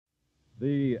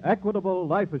The Equitable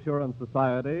Life Assurance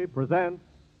Society presents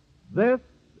This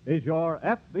is Your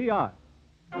FBI.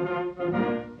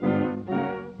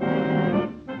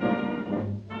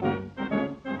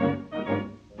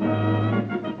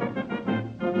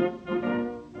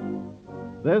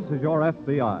 This is Your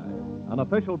FBI, an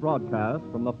official broadcast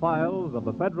from the files of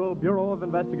the Federal Bureau of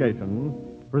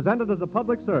Investigation, presented as a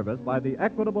public service by the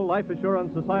Equitable Life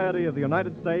Assurance Society of the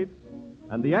United States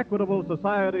and the Equitable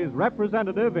Society's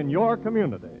representative in your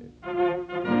community.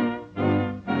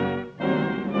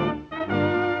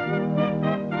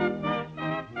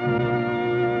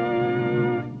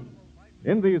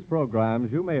 In these programs,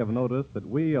 you may have noticed that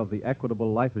we of the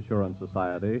Equitable Life Assurance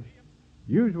Society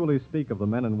usually speak of the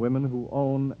men and women who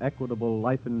own equitable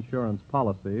life insurance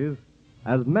policies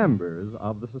as members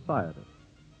of the society.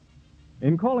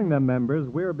 In calling them members,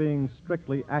 we're being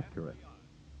strictly accurate.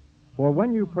 For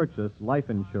when you purchase life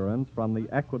insurance from the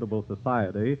Equitable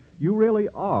Society, you really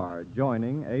are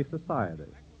joining a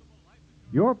society.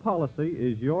 Your policy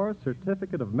is your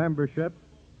certificate of membership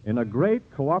in a great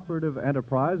cooperative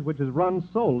enterprise which is run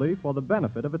solely for the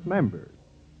benefit of its members.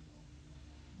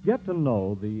 Get to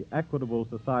know the Equitable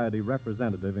Society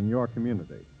representative in your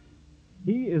community.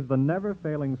 He is the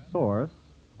never-failing source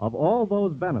of all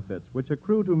those benefits which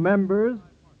accrue to members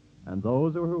and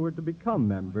those who are to become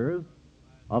members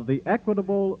of the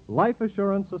Equitable Life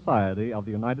Assurance Society of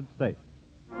the United States.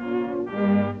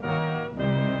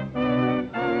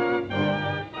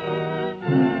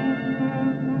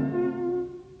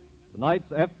 Tonight's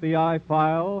FBI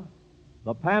file,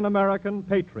 the Pan American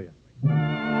Patriots.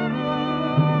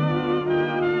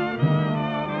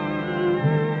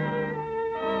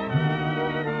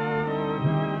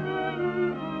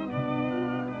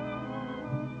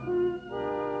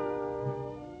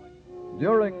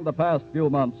 During the past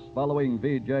few months following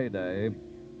VJ Day,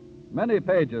 many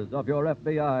pages of your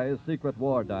FBI's secret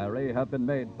war diary have been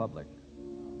made public.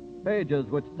 Pages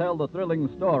which tell the thrilling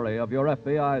story of your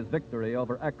FBI's victory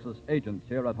over Axis agents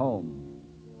here at home.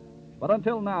 But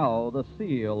until now, the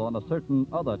seal on a certain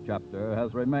other chapter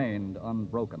has remained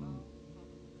unbroken.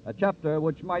 A chapter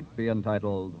which might be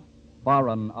entitled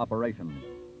Foreign Operations.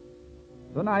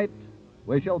 Tonight,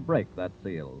 we shall break that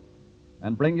seal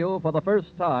and bring you for the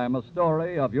first time a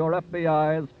story of your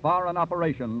FBI's foreign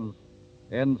operations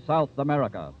in South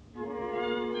America.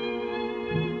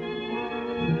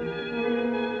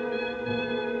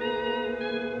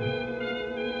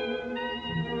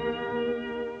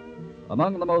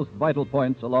 Among the most vital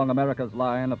points along America's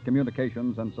line of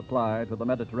communications and supply to the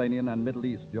Mediterranean and Middle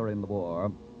East during the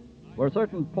war were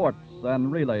certain ports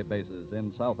and relay bases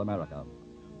in South America.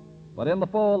 But in the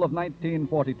fall of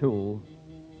 1942,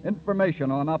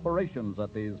 information on operations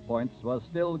at these points was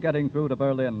still getting through to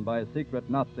Berlin by secret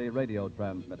Nazi radio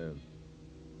transmitters.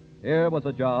 Here was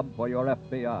a job for your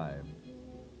FBI.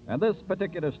 And this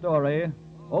particular story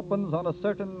opens on a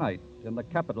certain night in the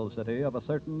capital city of a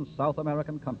certain South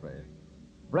American country,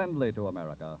 friendly to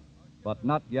America, but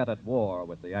not yet at war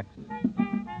with the Axis.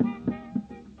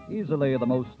 Easily the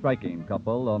most striking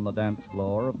couple on the dance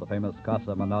floor of the famous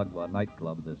Casa Managua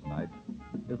nightclub this night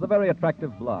is the very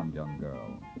attractive blonde young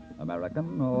girl,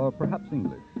 American or perhaps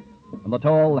English, and the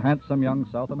tall, handsome young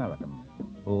South American,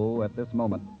 who, at this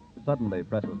moment, suddenly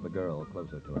presses the girl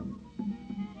closer to him.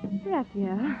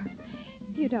 Raphael,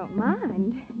 if you don't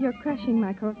mind, you're crushing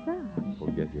my corsage.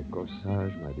 Forget your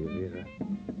corsage, my dear Vera.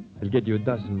 I'll get you a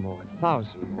dozen more,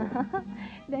 1,000 more.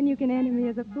 Then you can enter me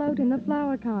as a float in the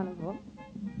flower carnival.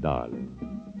 Darling,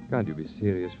 can't you be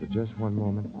serious for just one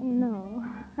moment? No,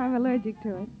 I'm allergic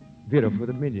to it. Vera, for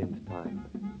the millionth time.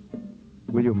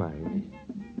 Will you marry me?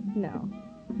 No.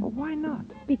 Oh, why not?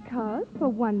 Because, for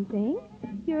one thing,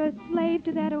 you're a slave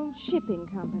to that old shipping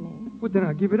company. Well, then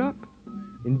I'll give it up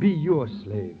and be your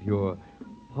slave, your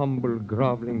humble,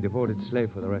 groveling, devoted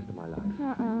slave for the rest of my life.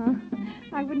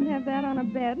 I wouldn't have that on a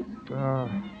bed.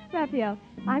 Raphael,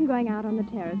 I'm going out on the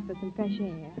terrace for some fresh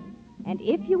air. And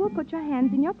if you will put your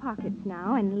hands in your pockets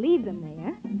now and leave them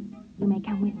there, you may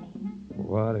come with me.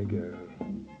 What a girl.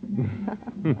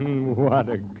 What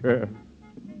a girl.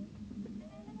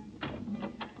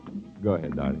 Go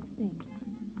ahead, darling. Thanks.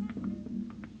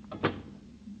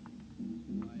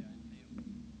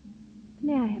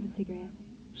 May I have a cigarette?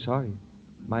 Sorry.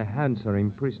 My hands are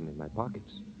imprisoned in my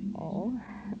pockets. Oh,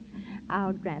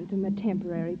 I'll grant them a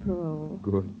temporary parole.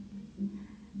 Good.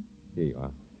 Here you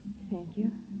are. Thank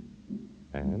you.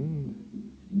 And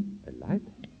a light?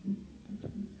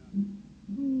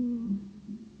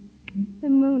 The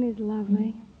moon is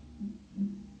lovely.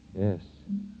 Yes.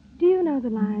 Do you know the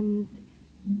lines,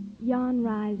 yon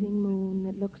rising moon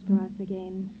that looks for us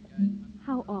again?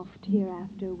 How oft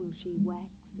hereafter will she wax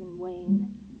children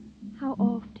wane, how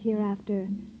oft hereafter,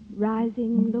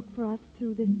 rising, look for us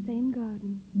through this same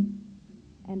garden,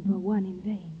 and for one in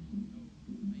vain.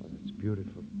 Oh, that's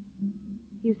beautiful.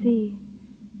 You see,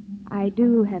 I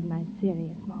do have my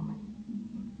serious moments.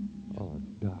 Oh,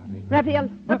 darling. Raphael,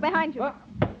 look behind you.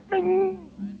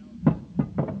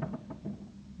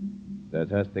 Das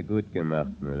hast du gut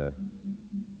gemacht, Müller.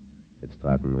 Jetzt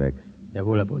tragen weg.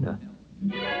 Jawohl, Herr Brunner.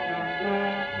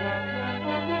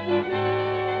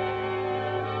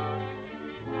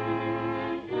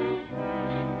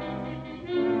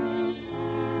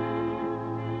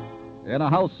 In a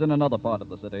house in another part of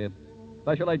the city,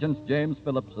 Special Agents James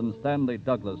Phillips and Stanley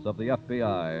Douglas of the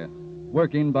FBI,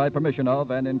 working by permission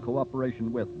of and in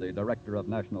cooperation with the Director of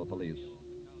National Police,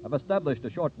 have established a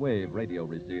shortwave radio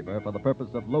receiver for the purpose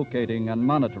of locating and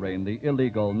monitoring the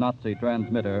illegal Nazi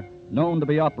transmitter known to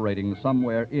be operating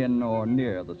somewhere in or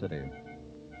near the city.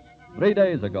 3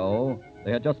 days ago,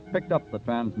 they had just picked up the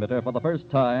transmitter for the first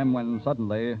time when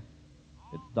suddenly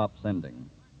it stopped sending.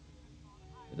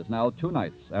 It is now 2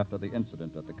 nights after the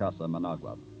incident at the Casa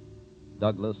Managua.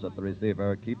 Douglas at the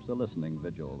receiver keeps a listening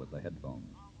vigil with the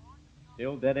headphones.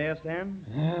 Still dead air, Stan?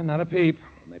 Not a peep.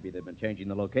 Maybe they've been changing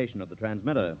the location of the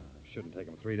transmitter. Shouldn't take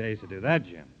them 3 days to do that,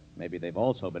 Jim. Maybe they've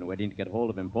also been waiting to get hold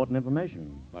of important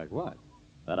information. Like what?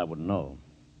 That I wouldn't know.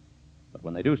 But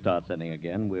when they do start sending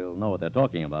again, we'll know what they're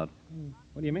talking about.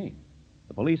 What do you mean?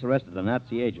 The police arrested a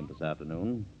Nazi agent this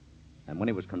afternoon, and when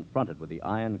he was confronted with the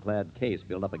ironclad case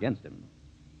built up against him,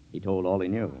 he told all he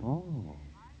knew. Oh.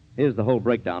 Here's the whole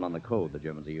breakdown on the code the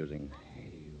Germans are using.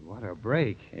 Hey, what a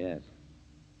break. Yes.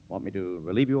 Want me to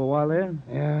relieve you a while there?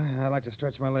 Yeah, I'd like to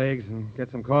stretch my legs and get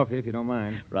some coffee if you don't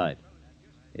mind. Right.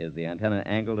 Is the antenna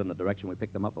angled in the direction we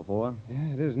picked them up before?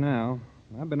 Yeah, it is now.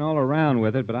 I've been all around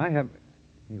with it, but I have...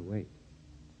 Hey, wait.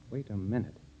 Wait a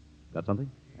minute. Got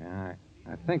something? Yeah,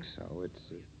 I think so.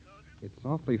 It's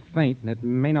awfully faint, and it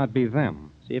may not be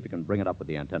them. See if you can bring it up with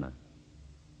the antenna.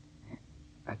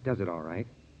 That does it all right.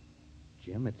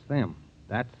 Jim, it's them.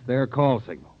 That's their call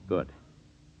signal. Good.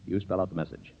 You spell out the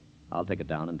message. I'll take it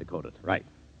down and decode it. Right.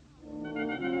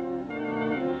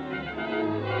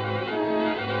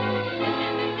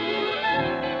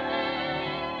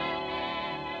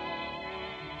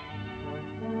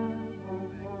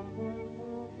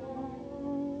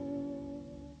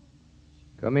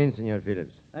 Come in, Senor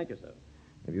Phillips. Thank you, sir.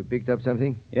 Have you picked up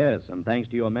something? Yes, and thanks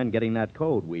to your men getting that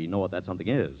code, we know what that something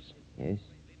is. Yes.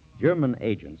 German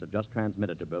agents have just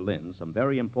transmitted to Berlin some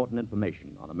very important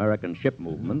information on American ship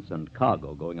movements and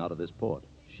cargo going out of this port.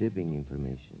 Shipping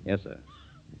information. Yes, sir.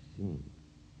 I see.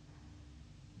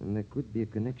 And there could be a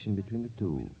connection between the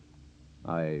two.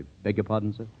 I beg your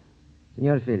pardon, sir?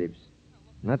 Senor Phillips,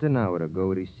 not an hour ago,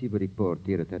 we received a report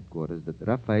here at headquarters that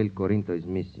Rafael Corinto is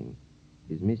missing.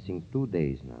 He's missing 2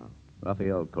 days now.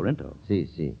 Rafael Corinto?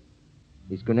 Si.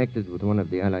 He's connected with one of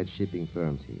the Allied shipping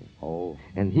firms here. Oh.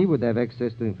 And he would have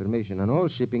access to information on all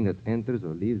shipping that enters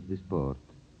or leaves this port.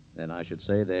 Then I should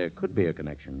say there could be a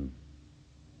connection.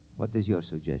 What is your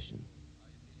suggestion?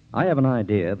 I have an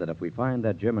idea that if we find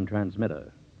that German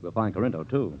transmitter, we'll find Corinto,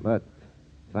 too. But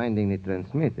finding the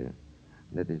transmitter,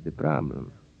 that is the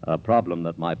problem. A problem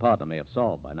that my partner may have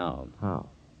solved by now. How?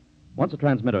 Once a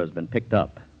transmitter has been picked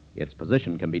up, its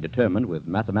position can be determined with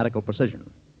mathematical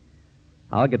precision.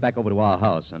 I'll get back over to our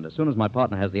house, and as soon as my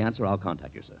partner has the answer, I'll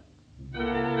contact you, sir.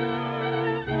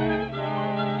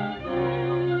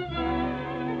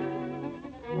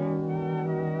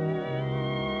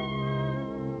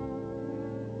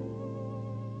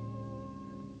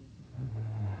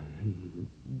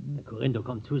 Der Corinto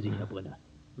kommt zu sich, Herr Brunner.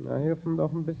 Na, helfen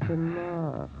doch ein bisschen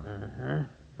nach. Aha.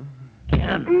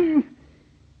 Gern.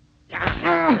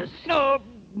 Ja, so.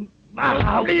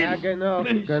 Ja,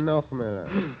 genug,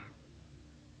 Miller.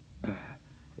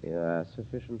 You are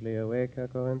sufficiently awake, Herr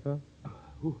Corinto?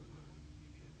 Who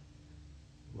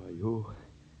are you?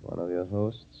 One of your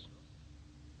hosts?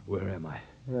 Where am I?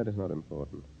 That is not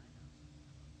important.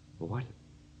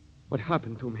 What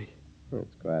happened to me?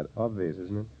 It's quite obvious,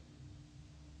 isn't it?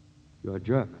 You're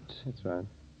Germans. That's right.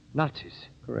 Nazis.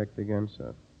 Correct again,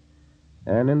 sir.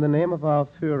 And in the name of our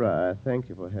Führer, I thank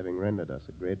you for having rendered us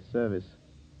a great service.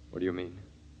 What do you mean?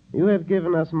 You have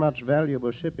given us much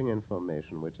valuable shipping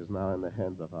information, which is now in the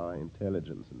hands of our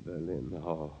intelligence in Berlin.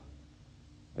 No.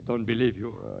 I don't believe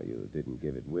you. Oh, you didn't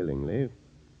give it willingly.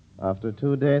 After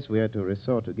 2 days, we had to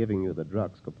resort to giving you the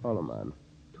drug scopolamine.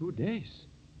 2 days?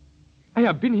 I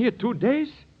have been here 2 days?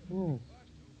 Yes.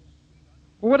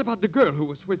 Well, what about the girl who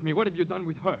was with me? What have you done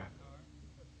with her?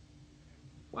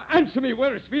 Well, answer me.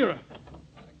 Where is Vera?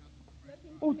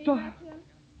 Oh,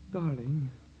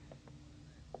 darling.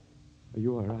 Are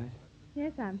you all right?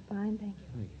 Yes, I'm fine, thank you.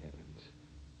 Thank heavens.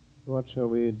 What shall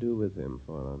we do with him,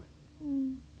 Fräulein?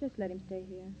 Just let him stay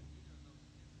here.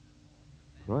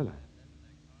 Fräulein.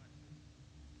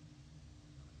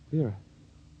 Vera.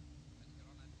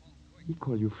 He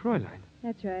called you Fräulein.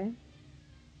 That's right.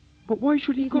 But why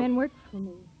should he These call... men work for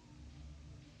me.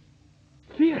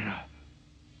 Vera.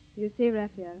 You see,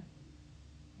 Raphael,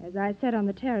 as I said on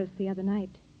the terrace the other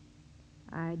night,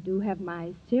 I do have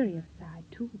my serious side,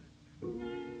 too.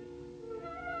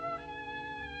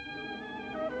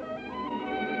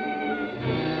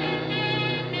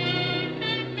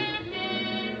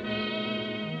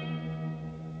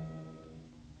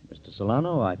 Mr.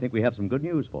 Solano, I think we have some good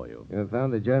news for you. You have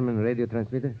found the German radio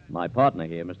transmitter? My partner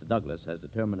here, Mr. Douglas, has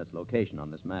determined its location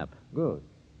on this map. Good.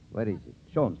 Where is it?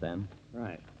 Show him, Stan.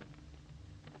 Right.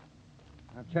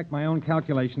 I've checked my own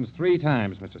calculations 3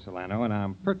 times, Mr. Solano, and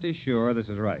I'm pretty sure this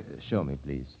is right. Show me,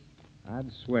 please.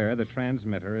 I'd swear the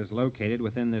transmitter is located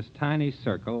within this tiny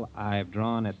circle I've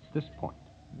drawn at this point.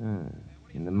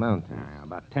 In the mountains.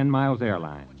 About 10 miles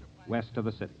airline, west of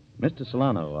the city. Mr.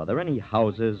 Solano, are there any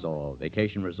houses or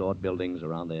vacation resort buildings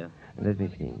around there? Let me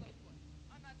think.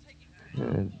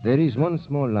 There is one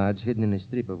small lodge hidden in a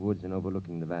strip of woods and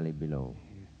overlooking the valley below.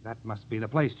 That must be the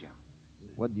place, Jim.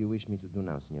 What do you wish me to do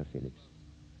now, Senor Phillips?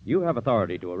 You have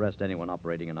authority to arrest anyone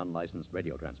operating an unlicensed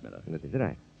radio transmitter. That is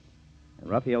right.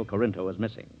 And Rafael Corinto is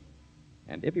missing.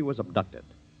 And if he was abducted,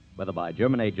 whether by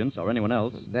German agents or anyone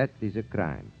else... That is a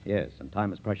crime. Yes, and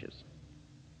time is precious.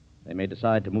 They may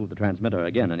decide to move the transmitter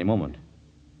again any moment.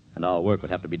 And our work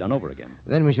would have to be done over again.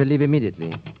 Then we shall leave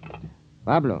immediately.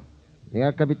 Pablo, diga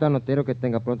al Capitán Otero que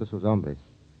tenga pronto sus hombres.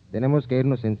 Tenemos que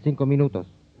irnos en 5 minutos.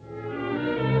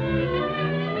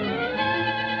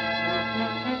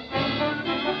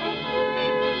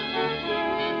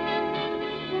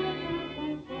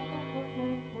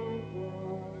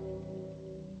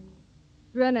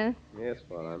 Brenner, Yes,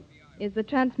 Fräulein. is the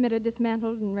transmitter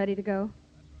dismantled and ready to go?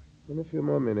 In a few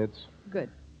more minutes. Good.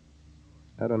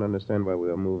 I don't understand why we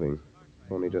are moving.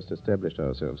 We've only just established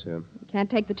ourselves here. We can't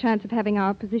take the chance of having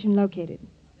our position located.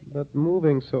 But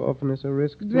moving so often is a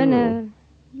risk, too. Brenner,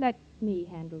 let me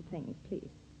handle things, please.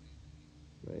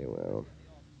 Very well.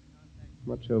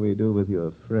 What shall we do with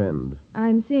your friend?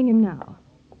 I'm seeing him now.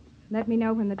 Let me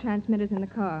know when the transmitter's in the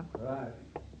car. Right.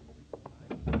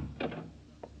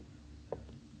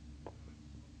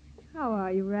 How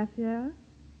are you, Raphael?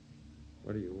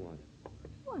 What do you want?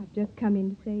 Oh, I've just come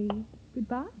in to say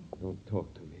goodbye. Don't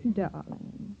talk to me.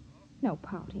 Darling. No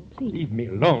pouting, please. Leave me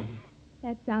alone.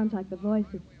 That sounds like the voice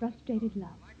of frustrated love.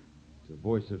 It's the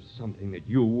voice of something that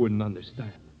you wouldn't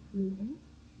understand. Really?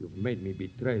 You've made me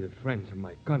betray the friends of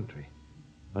my country.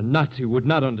 A Nazi would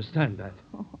not understand that.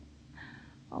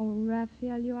 Oh,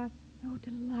 Raphael, you are so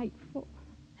delightful.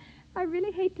 I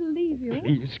really hate to leave you.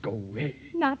 Please go away.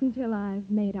 Not until I've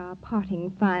made our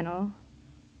parting final.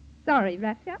 Sorry,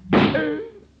 Raphael.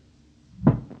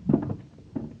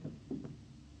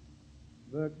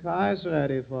 The car's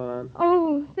ready, Fräulein.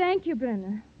 Oh, thank you,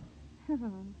 Brenner.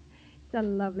 It's a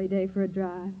lovely day for a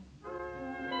drive.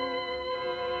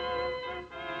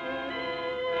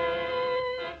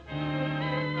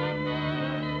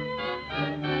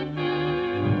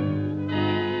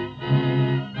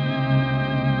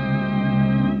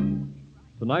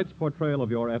 Tonight's portrayal of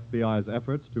your FBI's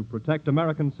efforts to protect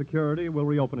American security will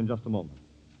reopen in just a moment.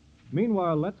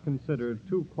 Meanwhile, let's consider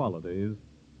 2 qualities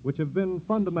which have been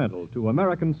fundamental to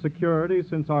American security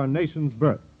since our nation's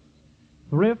birth: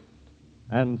 thrift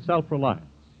and self-reliance.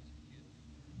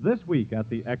 This week at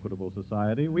the Equitable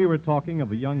Society, we were talking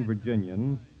of a young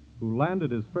Virginian who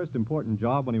landed his first important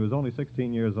job when he was only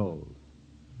 16 years old.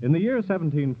 In the year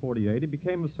 1748, he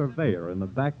became a surveyor in the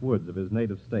backwoods of his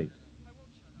native state.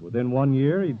 Within 1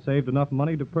 year, he'd saved enough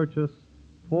money to purchase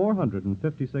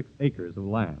 456 acres of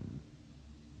land.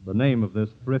 The name of this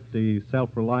thrifty,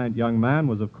 self-reliant young man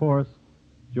was, of course,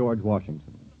 George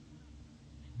Washington.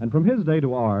 And from his day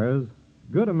to ours,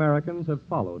 good Americans have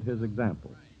followed his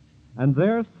example. And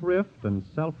their thrift and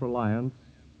self-reliance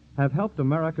have helped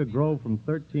America grow from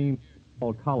 13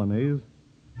 small colonies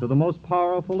to the most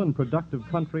powerful and productive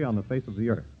country on the face of the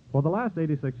earth. For the last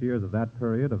 86 years of that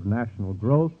period of national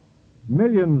growth,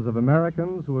 millions of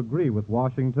Americans who agree with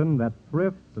Washington that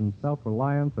thrift and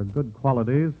self-reliance are good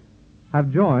qualities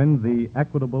have joined the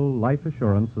Equitable Life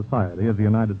Assurance Society of the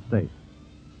United States.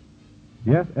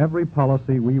 Yes, every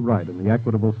policy we write in the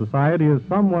Equitable Society is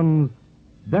someone's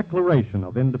declaration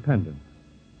of independence.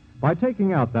 By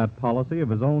taking out that policy of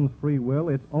his own free will,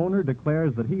 its owner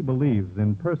declares that he believes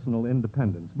in personal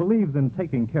independence, believes in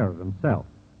taking care of himself.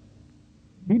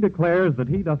 He declares that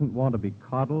he doesn't want to be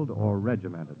coddled or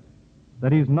regimented.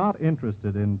 that he's not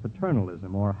interested in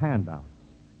paternalism or handouts.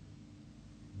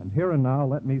 And here and now,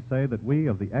 let me say that we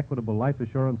of the Equitable Life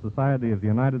Assurance Society of the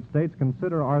United States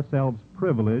consider ourselves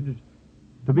privileged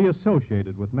to be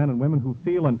associated with men and women who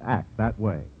feel and act that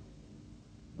way.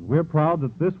 And we're proud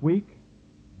that this week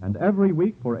and every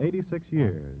week for 86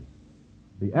 years,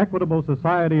 the Equitable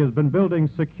Society has been building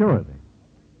security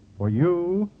for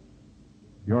you,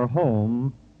 your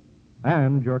home,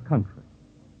 and your country.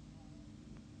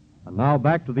 And now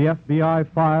back to the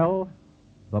FBI file,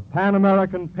 the Pan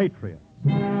American Patriots.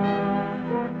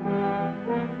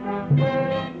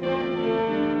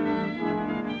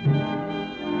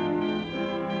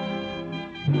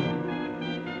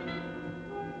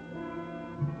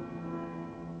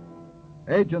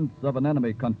 Agents of an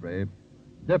enemy country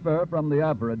differ from the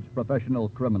average professional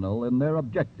criminal in their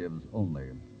objectives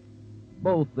only.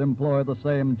 Both employ the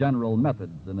same general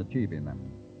methods in achieving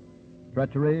them: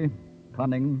 treachery,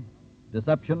 cunning,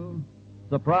 deception,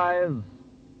 surprise,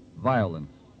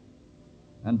 violence.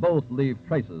 And both leave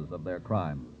traces of their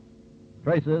crimes,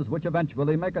 traces which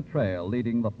eventually make a trail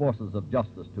leading the forces of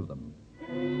justice to them.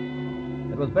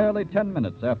 It was barely 10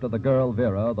 minutes after the girl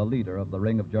Vera, the leader of the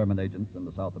ring of German agents in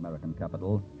the South American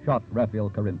capital, shot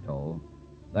Rafael Corinto,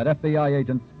 that FBI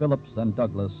agents Phillips and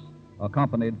Douglas,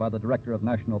 accompanied by the director of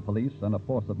national police and a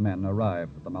force of men,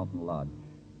 arrived at the mountain lodge.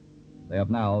 They have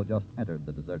now just entered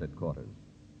the deserted quarters.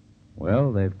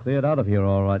 Well, they've cleared out of here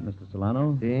all right, Mr.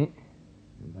 Solano. See?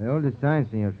 By all the signs,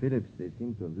 Senor Phillips, they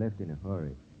seem to have left in a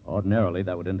hurry. Ordinarily,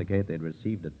 that would indicate they'd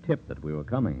received a tip that we were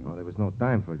coming. Oh, there was no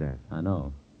time for that. I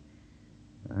know.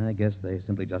 I guess they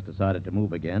simply just decided to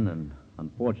move again, and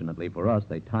unfortunately for us,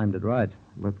 they timed it right.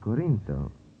 But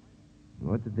Corinto,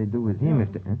 what did they do with him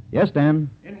if they... Huh? Yes, Dan?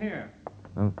 In here.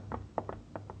 Oh.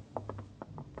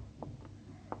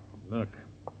 Look.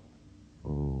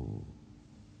 Oh.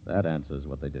 That answers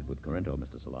what they did with Corinto,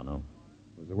 Mr. Solano.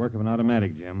 It was the work of an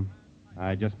automatic, Jim.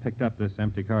 I just picked up this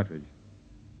empty cartridge.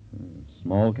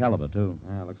 Small caliber, too.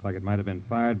 Looks like it might have been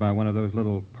fired by one of those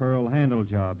little pearl handle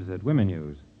jobs that women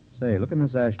use. Say, look in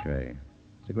this ashtray.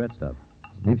 Cigarette stuff.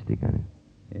 Lipstick on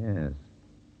it. Yes.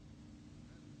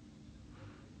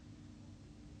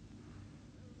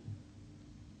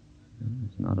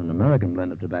 It's not an American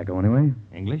blend of tobacco, anyway.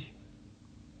 English?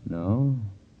 No.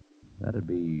 That'd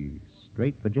be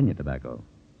straight Virginia tobacco.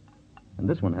 And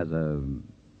this one has a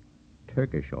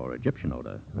Turkish or Egyptian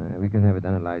odor. We can have it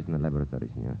analyzed in the laboratory,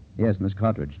 senor. Yes, and this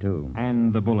cartridge, too.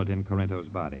 And the bullet in Corinto's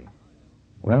body.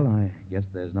 Well, I guess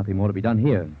there's nothing more to be done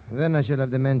here. Then I shall have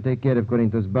the men take care of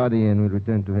Corinto's body and we'll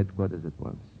return to headquarters at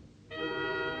once.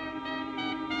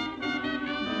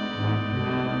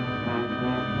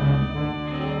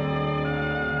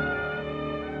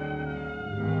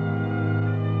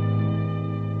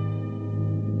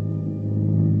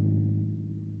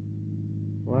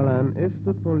 Well, and if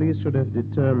the police should have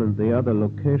determined the other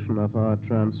location of our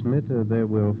transmitter, they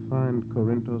will find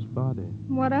Corinto's body.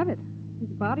 What of it? His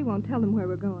body won't tell them where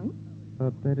we're going.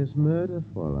 But that is murder,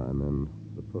 Fräulein, and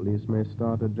the police may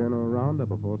start a general roundup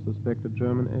of all suspected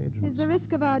German agents. Is the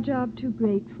risk of our job too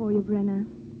great for you, Brenner?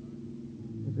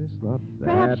 It is not that.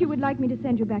 Perhaps you would like me to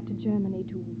send you back to Germany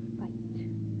to fight.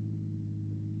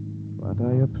 What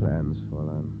are your plans,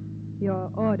 Fräulein?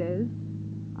 Your orders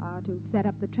are to set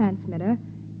up the transmitter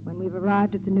when we've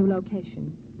arrived at the new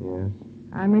location. Yes.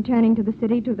 I'm returning to the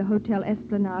city to the Hotel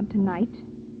Esplanade tonight.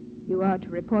 You are to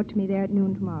report to me there at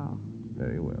noon tomorrow.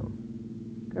 Very well.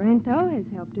 Corinto has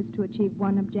helped us to achieve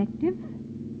one objective.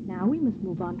 Now we must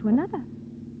move on to another.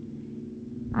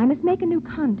 I must make a new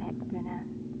contact, Brenner.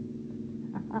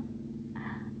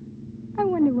 I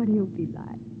wonder what he'll be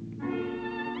like.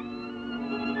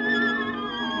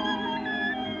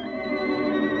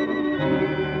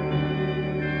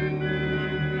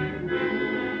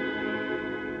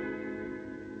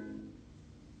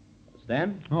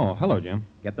 Stan? Oh, hello, Jim.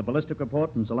 Get the ballistic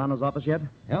report from Solano's office yet?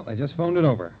 Yep, I just phoned it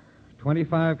over.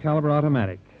 25 caliber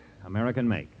automatic, American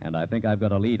make. And I think I've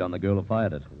got a lead on the girl who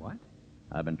fired it. What?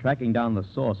 I've been tracking down the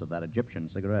source of that Egyptian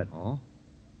cigarette. Oh?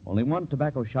 Only one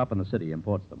tobacco shop in the city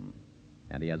imports them.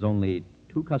 And he has only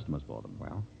 2 customers for them.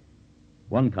 Well?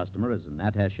 One customer is an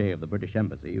attaché of the British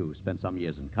Embassy who spent some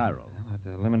years in Cairo. Well,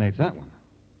 that eliminates that one.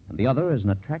 And the other is an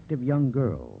attractive young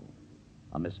girl,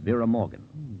 a Miss Vera Morgan.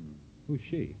 Who's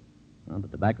she? Well, the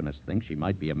tobacconist thinks she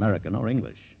might be American or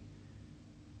English.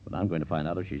 But I'm going to find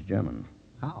out if she's German.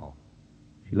 How?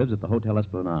 She lives at the Hotel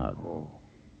Esplanade. Oh.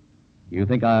 You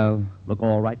think I'll look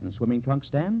all right in swimming trunks,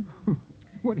 Stan?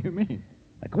 What do you mean?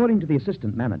 According to the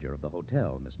assistant manager of the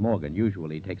hotel, Miss Morgan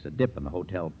usually takes a dip in the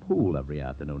hotel pool every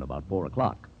afternoon about 4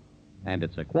 o'clock. And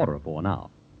it's a 3:45 now.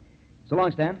 So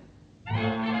long, Stan.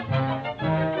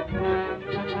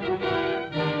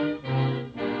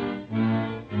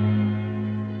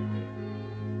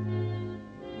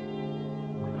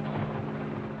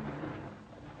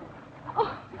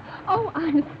 Oh,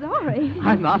 I'm sorry.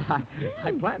 I'm not.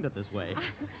 I planned it this way.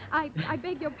 I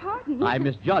beg your pardon. I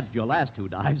misjudged your last 2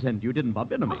 dives, and you didn't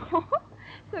bump into me. Oh,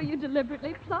 so you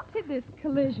deliberately plotted this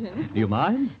collision. Do you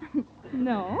mind?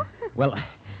 No. Well,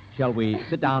 shall we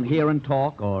sit down here and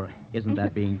talk, or isn't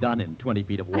that being done in 20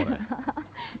 feet of water?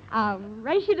 I'll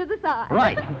race you to the side.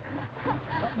 Right.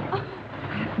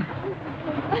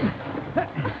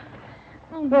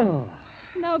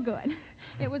 No good.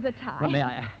 It was a tie. Well, may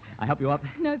I help you up?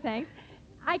 No, thanks.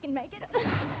 I can make it.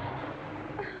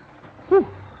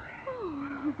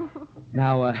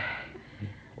 Now,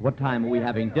 what time are we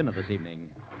having dinner this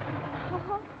evening?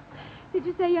 Did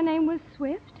you say your name was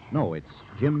Swift? No, it's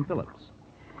Jim Phillips.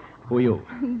 Who are you?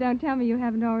 Don't tell me you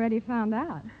haven't already found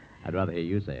out. I'd rather hear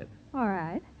you say it. All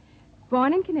right.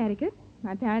 Born in Connecticut.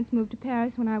 My parents moved to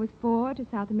Paris when I was 4, to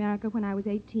South America when I was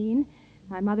 18.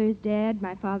 My mother is dead.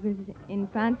 My father's in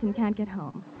France and can't get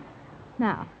home.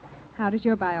 Now, how does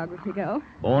your biography go?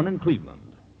 Born in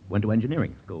Cleveland. Went to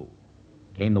engineering school.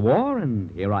 Came the war, and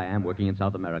here I am working in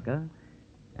South America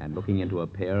and looking into a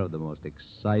pair of the most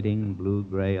exciting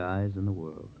blue-gray eyes in the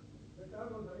world.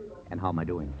 And how am I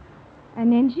doing?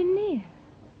 An engineer.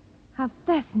 How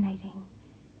fascinating.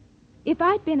 If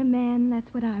I'd been a man,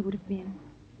 that's what I would have been.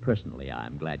 Personally,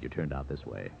 I'm glad you turned out this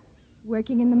way.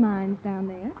 Working in the mines down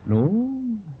there?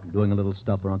 No, doing a little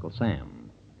stuff for Uncle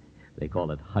Sam. They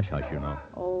call it hush-hush, you know.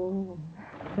 Oh,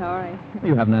 sorry.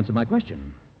 You haven't answered my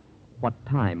question. What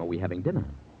time are we having dinner?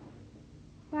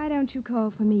 Why don't you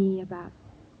call for me about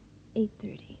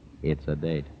 8:30? It's a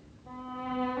date.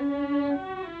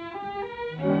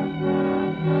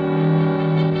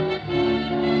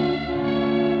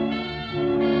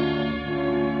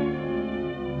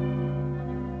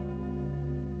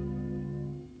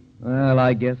 Well,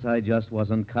 I guess I just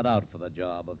wasn't cut out for the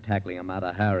job of tackling a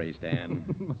Mata Hari, Stan.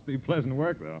 Must be pleasant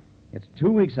work, though. It's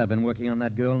 2 weeks I've been working on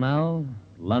that girl now.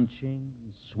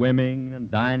 Lunching, swimming, and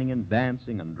dining and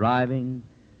dancing and driving.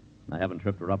 I haven't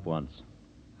tripped her up once.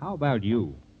 How about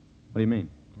you? What do you mean?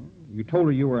 You told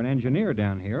her you were an engineer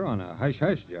down here on a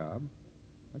hush-hush job.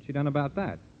 What's she done about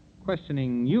that?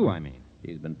 Questioning you, I mean.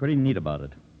 She's been pretty neat about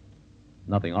it.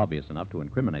 Nothing obvious enough to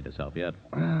incriminate herself yet.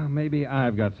 Well, maybe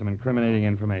I've got some incriminating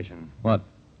information. What?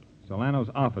 Solano's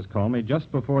office called me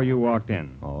just before you walked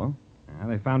in. Oh?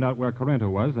 They found out where Corinto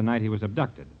was the night he was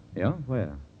abducted. Yeah?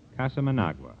 Where? Casa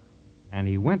Managua. And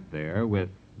he went there with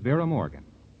Vera Morgan.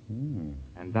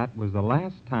 And that was the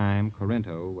last time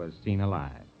Corinto was seen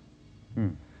alive.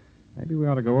 Maybe we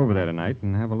ought to go over there tonight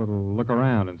and have a little look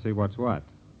around and see what's what.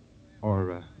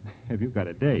 Or have you got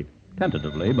a date?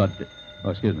 Tentatively, but... Oh,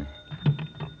 excuse me.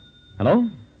 Hello?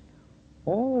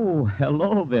 Oh,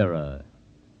 hello, Vera.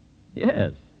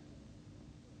 Yes.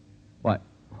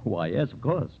 Why, yes, of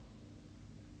course.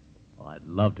 Oh, I'd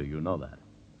love to, you know that.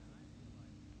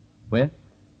 Where?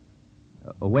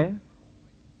 Where?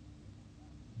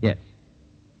 Yes.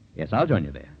 Yes, I'll join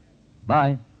you there.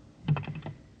 Bye.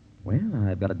 Well,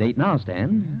 I've got a date now,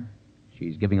 Stan. Yeah?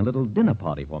 She's giving a little dinner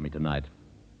party for me tonight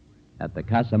at the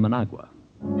Casa Managua.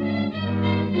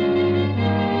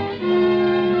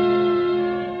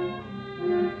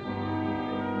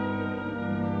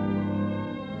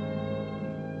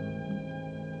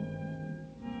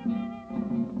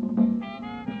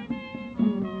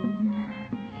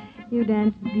 You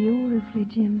danced beautifully,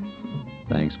 Jim.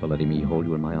 Thanks for letting me hold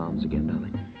you in my arms again,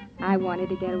 darling. I wanted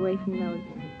to get away from those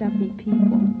stuffy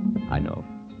people. I know.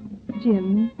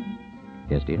 Jim,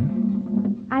 Yes, dear?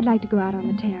 I'd like to go out on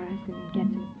the terrace and get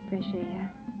some fresh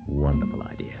air. Wonderful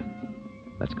idea.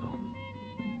 Let's go.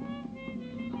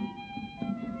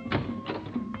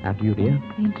 After you, dear.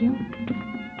 Thank you.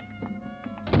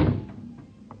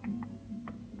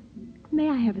 May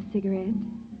I have a cigarette?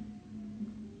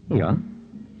 Here you are.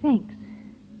 Thanks.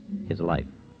 Here's a light.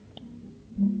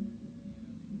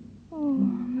 Oh,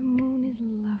 the moon is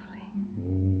lovely.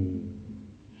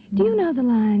 Do you know the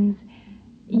lines,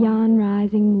 yon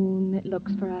rising moon that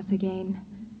looks for us again?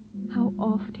 How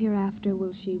oft hereafter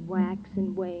will she wax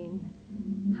and wane?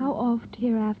 How oft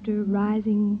hereafter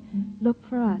rising look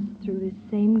for us through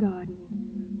this same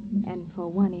garden, and for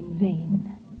one in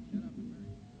vain?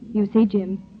 You see,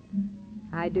 Jim,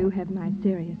 I do have my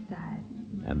serious side.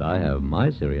 And I have my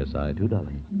serious side, too,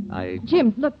 darling.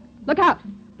 Jim, look out!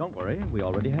 Don't worry, we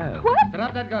already have. What?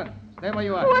 Drop that gun. Stay where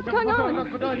you are. What's going on?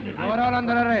 You are all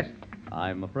under arrest.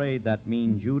 I'm afraid that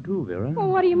means you, too, Vera. Well,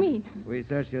 what do you mean? We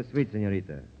searched your suite,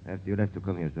 senorita, after you left to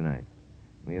come here tonight.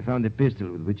 We have found the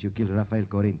pistol with which you killed Rafael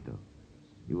Corinto.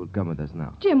 You will come with us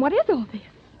now. Jim, what is all this?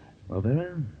 Well,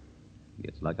 Vera,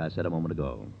 it's like I said a moment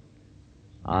ago.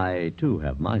 I, too,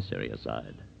 have my serious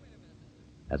side.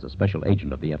 As a special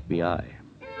agent of the FBI.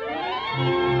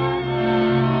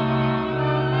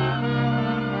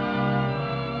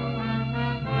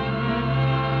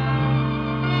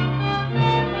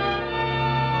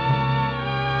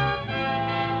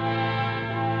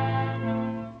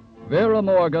 Vera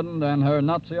Morgan and her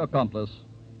Nazi accomplice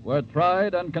were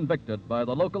tried and convicted by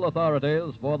the local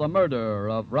authorities for the murder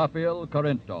of Rafael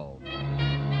Corinto.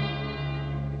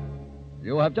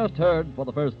 You have just heard for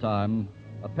the first time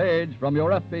a page from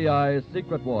your FBI's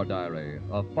secret war diary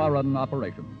of foreign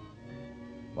operations.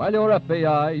 While your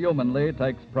FBI humanly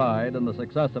takes pride in the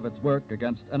success of its work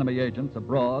against enemy agents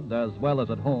abroad as well as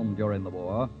at home during the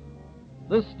war,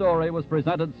 this story was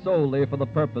presented solely for the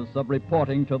purpose of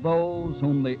reporting to those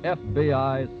whom the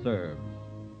FBI serves.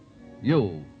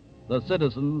 You, the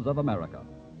citizens of America.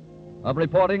 Of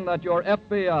reporting that your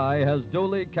FBI has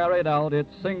duly carried out its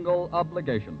single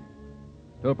obligation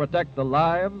to protect the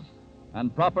lives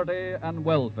and property and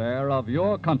welfare of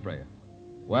your country,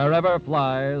 wherever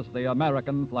flies the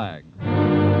American flag.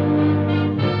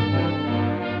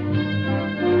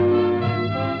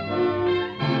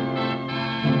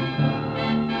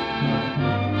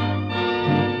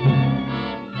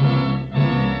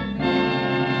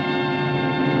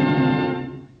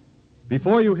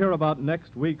 Before you hear about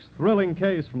next week's thrilling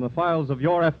case from the files of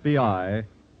your FBI,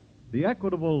 the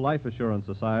Equitable Life Assurance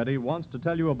Society wants to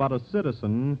tell you about a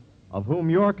citizen of whom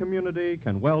your community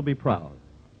can well be proud.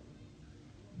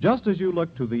 Just as you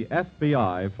look to the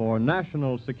FBI for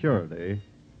national security,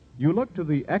 you look to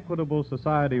the Equitable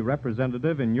Society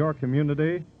representative in your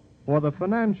community for the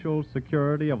financial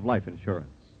security of life insurance.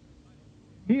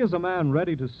 He is a man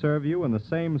ready to serve you in the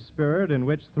same spirit in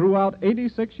which throughout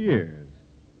 86 years,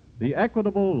 the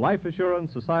Equitable Life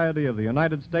Assurance Society of the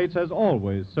United States has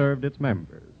always served its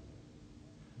members.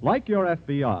 Like your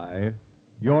FBI,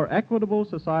 your Equitable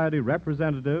Society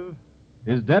representative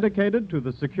is dedicated to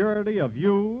the security of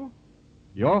you,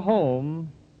 your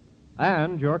home,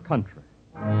 and your country.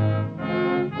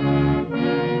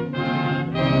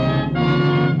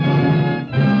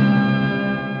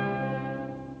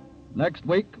 Next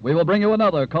week, we will bring you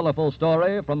another colorful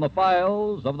story from the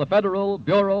files of the Federal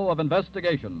Bureau of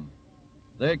Investigation,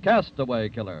 the Castaway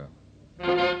Killer.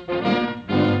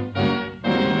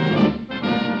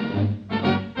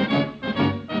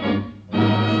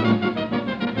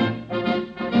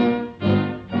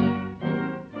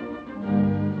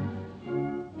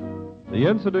 The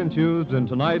incidents used in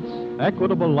tonight's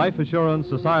Equitable Life Assurance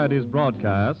Society's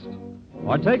broadcast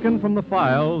are taken from the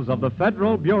files of the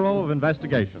Federal Bureau of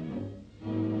Investigation.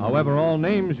 However, all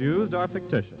names used are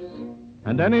fictitious,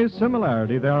 and any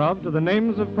similarity thereof to the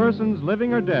names of persons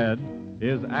living or dead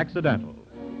is accidental.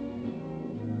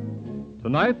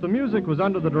 Tonight, the music was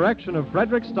under the direction of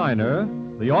Frederick Steiner,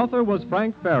 the author was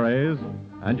Frank Ferries,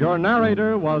 and your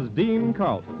narrator was Dean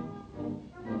Carlton.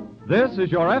 This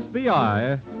is Your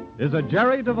FBI is a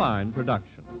Jerry Devine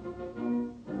production.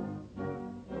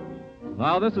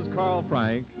 Now, this is Carl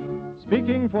Frank,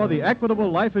 speaking for the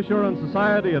Equitable Life Assurance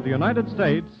Society of the United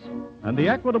States and the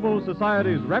Equitable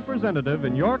Society's representative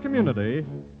in your community,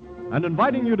 and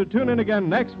inviting you to tune in again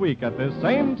next week at this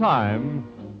same time,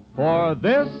 for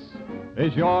This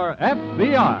is Your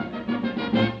FBI.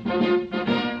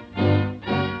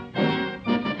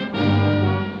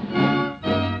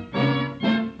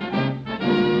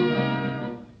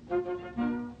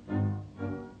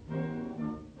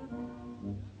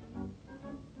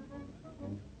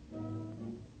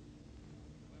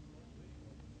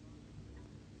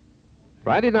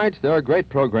 Friday nights, there are great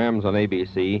programs on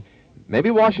ABC. Maybe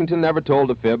Washington never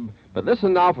told a fib, but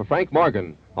listen now for Frank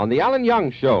Morgan on The Alan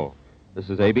Young Show. This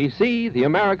is ABC, the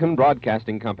American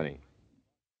Broadcasting Company.